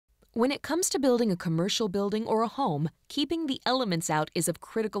When it comes to building a commercial building or a home, keeping the elements out is of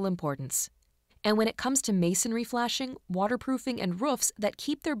critical importance. And when it comes to masonry flashing, waterproofing, and roofs that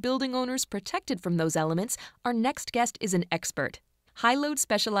keep their building owners protected from those elements, our next guest is an expert. Hyload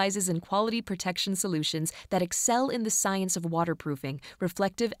specializes in quality protection solutions that excel in the science of waterproofing,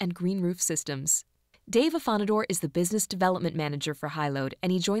 reflective, and green roof systems. Dave Afanador is the Business Development Manager for Hyload,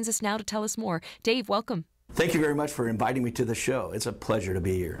 and he joins us now to tell us more. Dave, welcome. Thank you very much for inviting me to the show. It's a pleasure to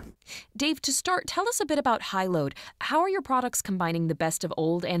be here. Dave, to start, tell us a bit about Hyload. How are your products combining the best of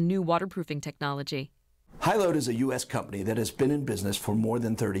old and new waterproofing technology? Hyload is a U.S. company that has been in business for more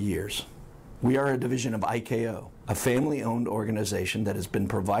than 30 years. We are a division of IKO, a family-owned organization that has been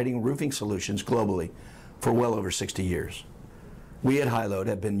providing roofing solutions globally for well over 60 years. We at Hyload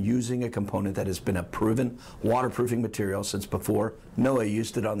have been using a component that has been a proven waterproofing material since before Noah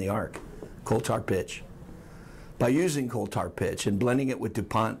used it on the ark, coal tar pitch. By using coal tar pitch and blending it with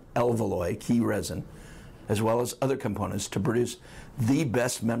DuPont Alveoli key resin, as well as other components to produce the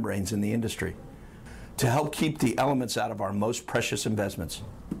best membranes in the industry, to help keep the elements out of our most precious investments,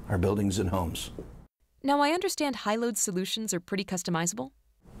 our buildings and homes. Now, I understand Hyload solutions are pretty customizable?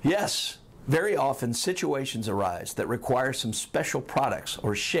 Yes. Very often, situations arise that require some special products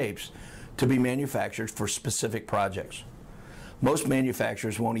or shapes to be manufactured for specific projects. Most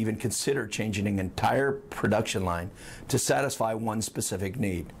manufacturers won't even consider changing an entire production line to satisfy one specific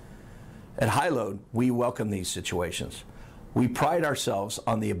need. At Hyload, we welcome these situations. We pride ourselves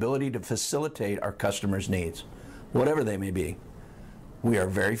on the ability to facilitate our customers' needs, whatever they may be. We are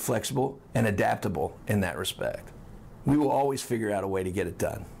very flexible and adaptable in that respect. We will always figure out a way to get it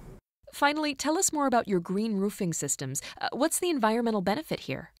done. Finally, tell us more about your green roofing systems. What's the environmental benefit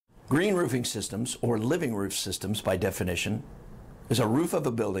here? Green roofing systems, or living roof systems by definition, is a roof of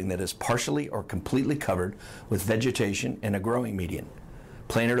a building that is partially or completely covered with vegetation and a growing median,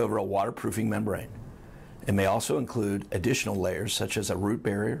 planted over a waterproofing membrane. It may also include additional layers such as a root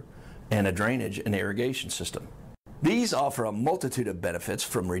barrier and a drainage and irrigation system. These offer a multitude of benefits,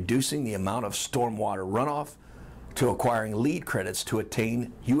 from reducing the amount of stormwater runoff to acquiring LEED credits to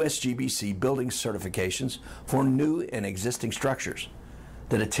attain USGBC building certifications for new and existing structures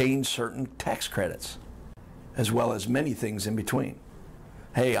that attain certain tax credits, as well as many things in between.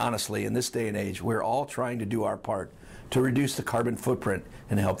 Hey, honestly, in this day and age, we're all trying to do our part to reduce the carbon footprint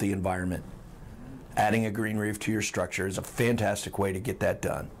and help the environment. Adding a green roof to your structure is a fantastic way to get that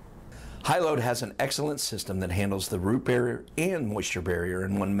done. Hyload has an excellent system that handles the root barrier and moisture barrier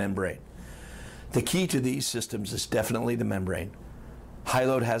in one membrane. The key to these systems is definitely the membrane.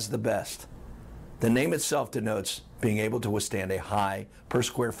 Hyload has the best. The name itself denotes being able to withstand a high per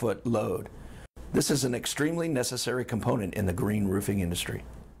square foot load. This is an extremely necessary component in the green roofing industry.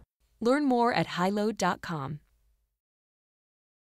 Learn more at hyload.com.